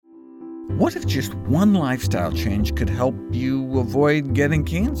What if just one lifestyle change could help you avoid getting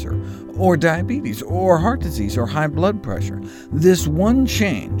cancer, or diabetes, or heart disease, or high blood pressure? This one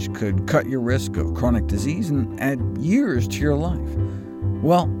change could cut your risk of chronic disease and add years to your life.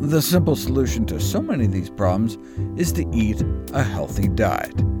 Well, the simple solution to so many of these problems is to eat a healthy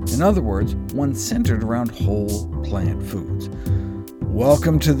diet. In other words, one centered around whole plant foods.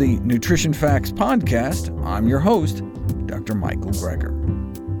 Welcome to the Nutrition Facts Podcast. I'm your host, Dr. Michael Greger.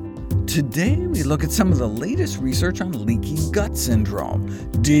 Today, we look at some of the latest research on leaky gut syndrome.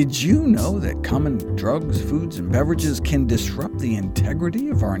 Did you know that common drugs, foods, and beverages can disrupt the integrity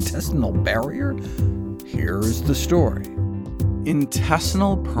of our intestinal barrier? Here's the story.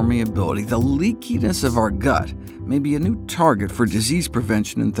 Intestinal permeability, the leakiness of our gut, may be a new target for disease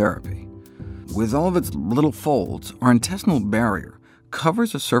prevention and therapy. With all of its little folds, our intestinal barrier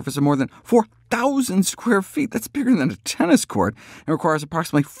covers a surface of more than 4,000 square feet. That's bigger than a tennis court, and requires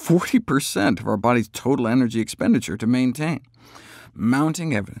approximately 40% of our body's total energy expenditure to maintain.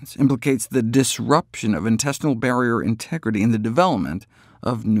 Mounting evidence implicates the disruption of intestinal barrier integrity in the development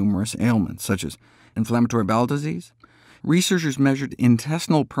of numerous ailments, such as inflammatory bowel disease. Researchers measured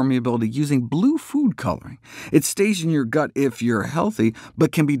intestinal permeability using blue food coloring. It stays in your gut if you're healthy,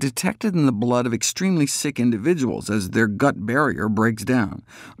 but can be detected in the blood of extremely sick individuals as their gut barrier breaks down.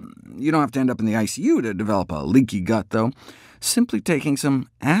 You don't have to end up in the ICU to develop a leaky gut, though. Simply taking some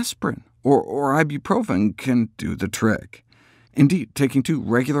aspirin or ibuprofen can do the trick. Indeed, taking 2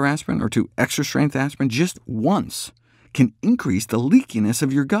 regular aspirin or 2 extra-strength aspirin just once can increase the leakiness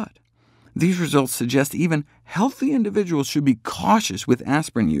of your gut. These results suggest even healthy individuals should be cautious with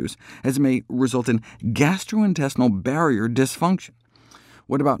aspirin use, as it may result in gastrointestinal barrier dysfunction.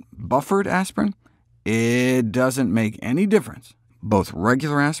 What about buffered aspirin? It doesn't make any difference. Both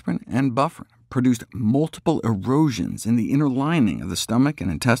regular aspirin and bufferin produced multiple erosions in the inner lining of the stomach and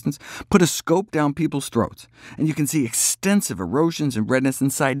intestines. Put a scope down people's throats, and you can see extensive erosions and redness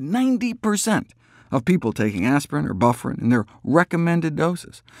inside 90% of people taking aspirin or bufferin in their recommended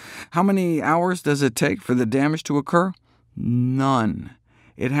doses. How many hours does it take for the damage to occur? None.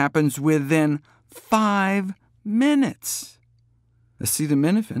 It happens within 5 minutes.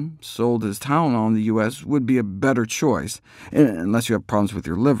 Acetaminophen, sold as Tylenol in the U.S., would be a better choice, unless you have problems with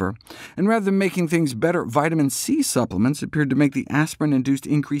your liver. And rather than making things better, vitamin C supplements appeared to make the aspirin-induced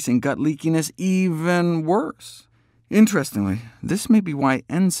increase in gut leakiness even worse. Interestingly, this may be why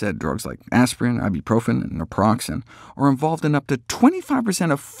NSAID drugs like aspirin, ibuprofen, and naproxen are involved in up to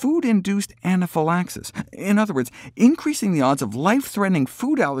 25% of food-induced anaphylaxis. In other words, increasing the odds of life-threatening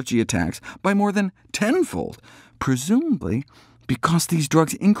food allergy attacks by more than tenfold, presumably because these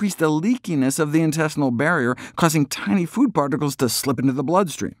drugs increase the leakiness of the intestinal barrier, causing tiny food particles to slip into the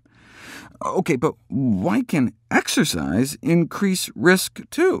bloodstream. Okay, but why can exercise increase risk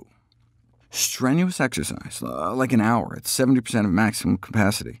too? Strenuous exercise, like an hour at 70% of maximum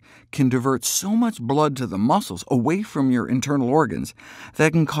capacity, can divert so much blood to the muscles away from your internal organs that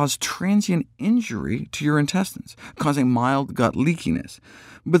it can cause transient injury to your intestines, causing mild gut leakiness.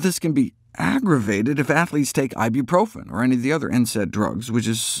 But this can be aggravated if athletes take ibuprofen or any of the other NSAID drugs, which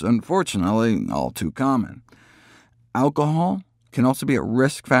is unfortunately all too common. Alcohol can also be a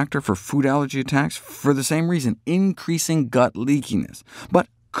risk factor for food allergy attacks for the same reason, increasing gut leakiness. But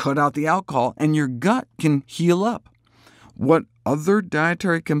cut out the alcohol, and your gut can heal up. What other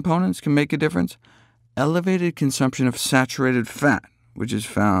dietary components can make a difference? Elevated consumption of saturated fat, which is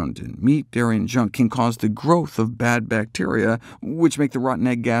found in meat, dairy, and junk, can cause the growth of bad bacteria, which make the rotten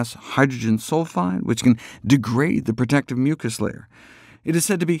egg gas hydrogen sulfide, which can degrade the protective mucus layer. It is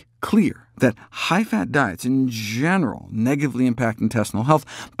said to be clear that high-fat diets in general negatively impact intestinal health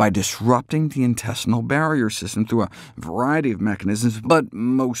by disrupting the intestinal barrier system through a variety of mechanisms, but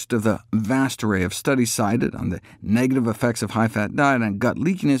most of the vast array of studies cited on the negative effects of high-fat diet on gut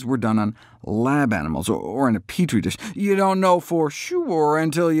leakiness were done on lab animals or in a petri dish. You don't know for sure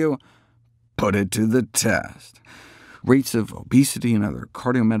until you put it to the test. Rates of obesity and other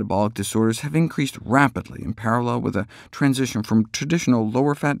cardiometabolic disorders have increased rapidly in parallel with a transition from traditional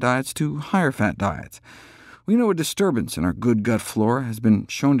lower-fat diets to higher-fat diets. We know a disturbance in our good gut flora has been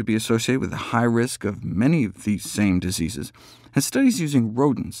shown to be associated with a high risk of many of these same diseases, and studies using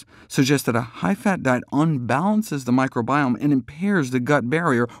rodents suggest that a high-fat diet unbalances the microbiome and impairs the gut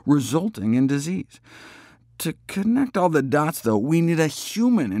barrier, resulting in disease. To connect all the dots, though, we need a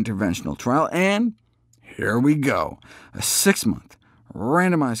human interventional trial, and here we go, a 6-month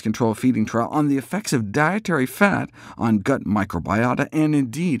randomized control feeding trial on the effects of dietary fat on gut microbiota, and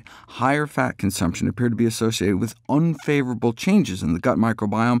indeed, higher fat consumption appeared to be associated with unfavorable changes in the gut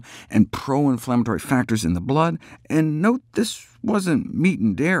microbiome and pro-inflammatory factors in the blood. And note, this wasn't meat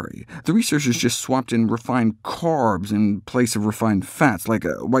and dairy. The researchers just swapped in refined carbs in place of refined fats, like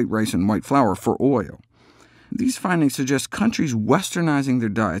white rice and white flour, for oil. These findings suggest countries westernizing their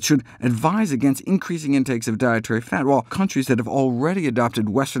diets should advise against increasing intakes of dietary fat, while countries that have already adopted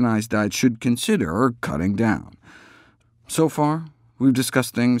westernized diets should consider cutting down. So far, we've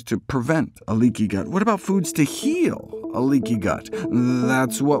discussed things to prevent a leaky gut. What about foods to heal a leaky gut?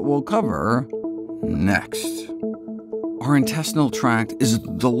 That's what we'll cover next. Our intestinal tract is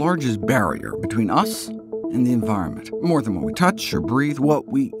the largest barrier between us and the environment. More than what we touch or breathe, what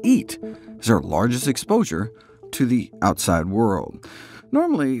we eat is our largest exposure to the outside world.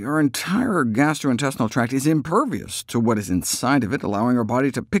 Normally, our entire gastrointestinal tract is impervious to what is inside of it, allowing our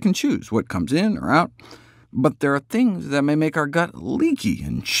body to pick and choose what comes in or out. But there are things that may make our gut leaky,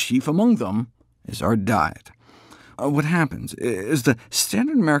 and chief among them is our diet. What happens is the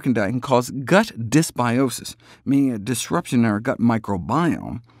standard American diet can cause gut dysbiosis, meaning a disruption in our gut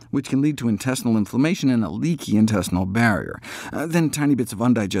microbiome, which can lead to intestinal inflammation and a leaky intestinal barrier. Then tiny bits of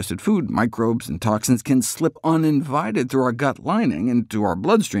undigested food, microbes, and toxins can slip uninvited through our gut lining into our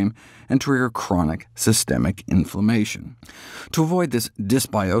bloodstream and trigger chronic systemic inflammation. To avoid this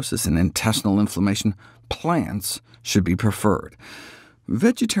dysbiosis and intestinal inflammation, plants should be preferred.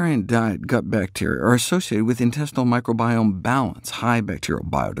 Vegetarian diet gut bacteria are associated with intestinal microbiome balance, high bacterial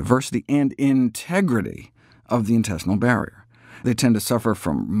biodiversity, and integrity of the intestinal barrier. They tend to suffer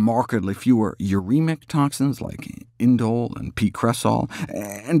from markedly fewer uremic toxins like indole and P. cresol,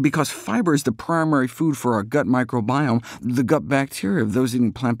 and because fiber is the primary food for our gut microbiome, the gut bacteria of those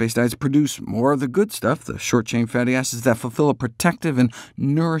eating plant-based diets produce more of the good stuff, the short-chain fatty acids that fulfill a protective and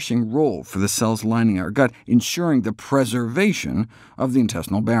nourishing role for the cells lining our gut, ensuring the preservation of the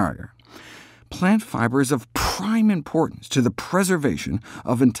intestinal barrier. Plant fiber is of prime importance to the preservation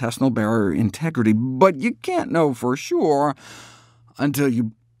of intestinal barrier integrity, but you can't know for sure until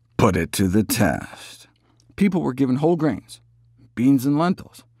you put it to the test. People were given whole grains, beans and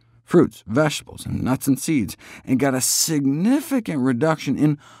lentils, fruits, vegetables, and nuts and seeds, and got a significant reduction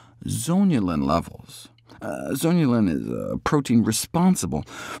in zonulin levels. Zonulin is a protein responsible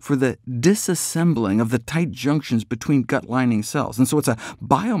for the disassembling of the tight junctions between gut lining cells, and so it's a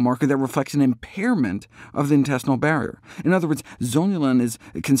biomarker that reflects an impairment of the intestinal barrier. In other words, zonulin is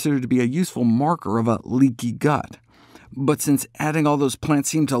considered to be a useful marker of a leaky gut. But since adding all those plants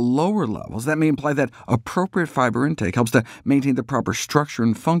seem to lower levels, that may imply that appropriate fiber intake helps to maintain the proper structure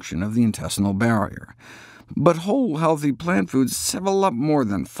and function of the intestinal barrier. But whole, healthy plant foods have a lot more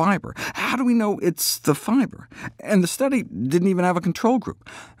than fiber. How do we know it's the fiber? And the study didn't even have a control group.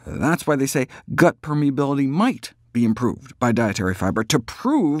 That's why they say gut permeability might be improved by dietary fiber. To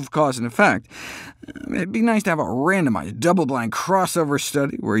prove cause and effect, it'd be nice to have a randomized, double-blind crossover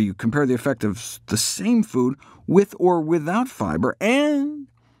study where you compare the effect of the same food with or without fiber, and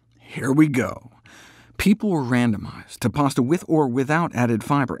here we go. People were randomized to pasta with or without added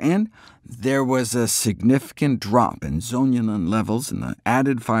fiber, and there was a significant drop in zonulin levels in the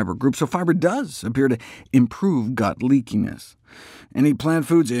added fiber group, so fiber does appear to improve gut leakiness. Any plant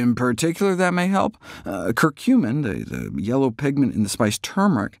foods in particular that may help? Curcumin, the yellow pigment in the spice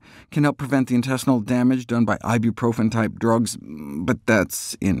turmeric, can help prevent the intestinal damage done by ibuprofen-type drugs, but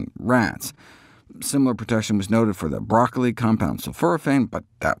that's in rats. Similar protection was noted for the broccoli compound sulforaphane, but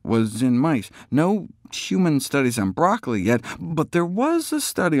that was in mice. No human studies on broccoli yet, but there was a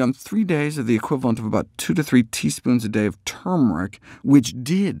study on 3 days of the equivalent of about 2 to 3 teaspoons a day of turmeric, which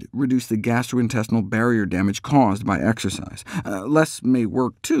did reduce the gastrointestinal barrier damage caused by exercise. Less may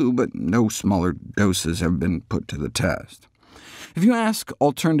work too, but no smaller doses have been put to the test. If you ask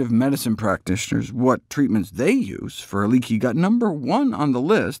alternative medicine practitioners what treatments they use for a leaky gut, number one on the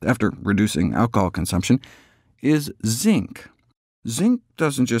list, after reducing alcohol consumption, is zinc. Zinc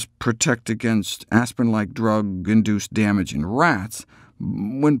doesn't just protect against aspirin-like drug-induced damage in rats.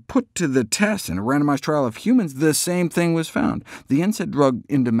 When put to the test in a randomized trial of humans, the same thing was found. The NSAID drug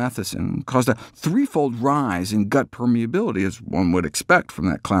indomethacin caused a 3-fold rise in gut permeability, as one would expect from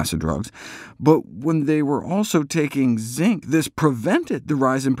that class of drugs. But when they were also taking zinc, this prevented the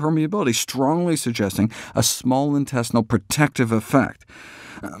rise in permeability, strongly suggesting a small intestinal protective effect.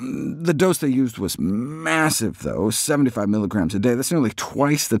 The dose they used was massive, though, 75 milligrams a day. That's nearly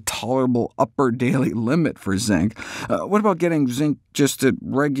twice the tolerable upper daily limit for zinc. What about getting zinc just at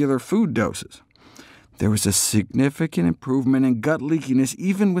regular food doses? There was a significant improvement in gut leakiness,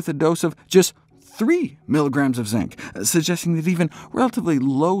 even with a dose of just 3 milligrams of zinc, suggesting that even relatively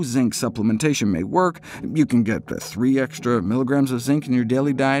low zinc supplementation may work. You can get 3 extra milligrams of zinc in your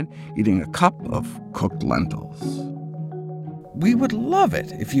daily diet eating a cup of cooked lentils. We would love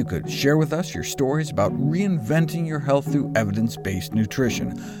it if you could share with us your stories about reinventing your health through evidence-based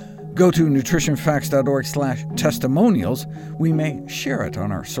nutrition. Go to nutritionfacts.org/testimonials. We may share it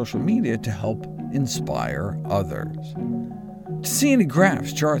on our social media to help inspire others. To see any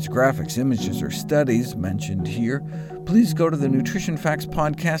graphs, charts, graphics, images, or studies mentioned here, please go to the Nutrition Facts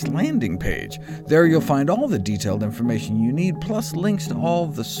Podcast landing page. There you'll find all the detailed information you need, plus links to all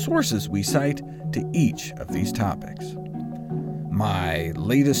the sources we cite to each of these topics. My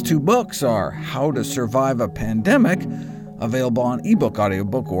latest 2 books are How to Survive a Pandemic, available on ebook,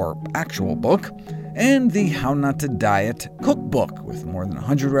 audiobook, or actual book, and the How Not to Diet cookbook, with more than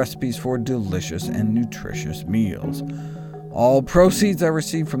 100 recipes for delicious and nutritious meals. All proceeds I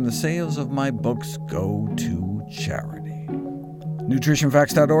receive from the sales of my books go to charity.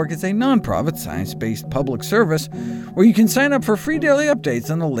 NutritionFacts.org is a nonprofit, science-based public service where you can sign up for free daily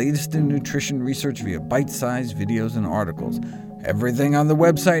updates on the latest in nutrition research via bite-sized videos and articles. Everything on the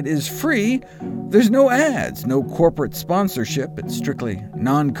website is free. There's no ads, no corporate sponsorship. It's strictly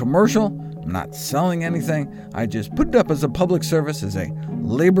non-commercial. I'm not selling anything. I just put it up as a public service, as a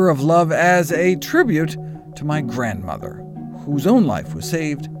labor of love, as a tribute to my grandmother, whose own life was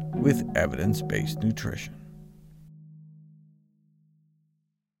saved with evidence-based nutrition.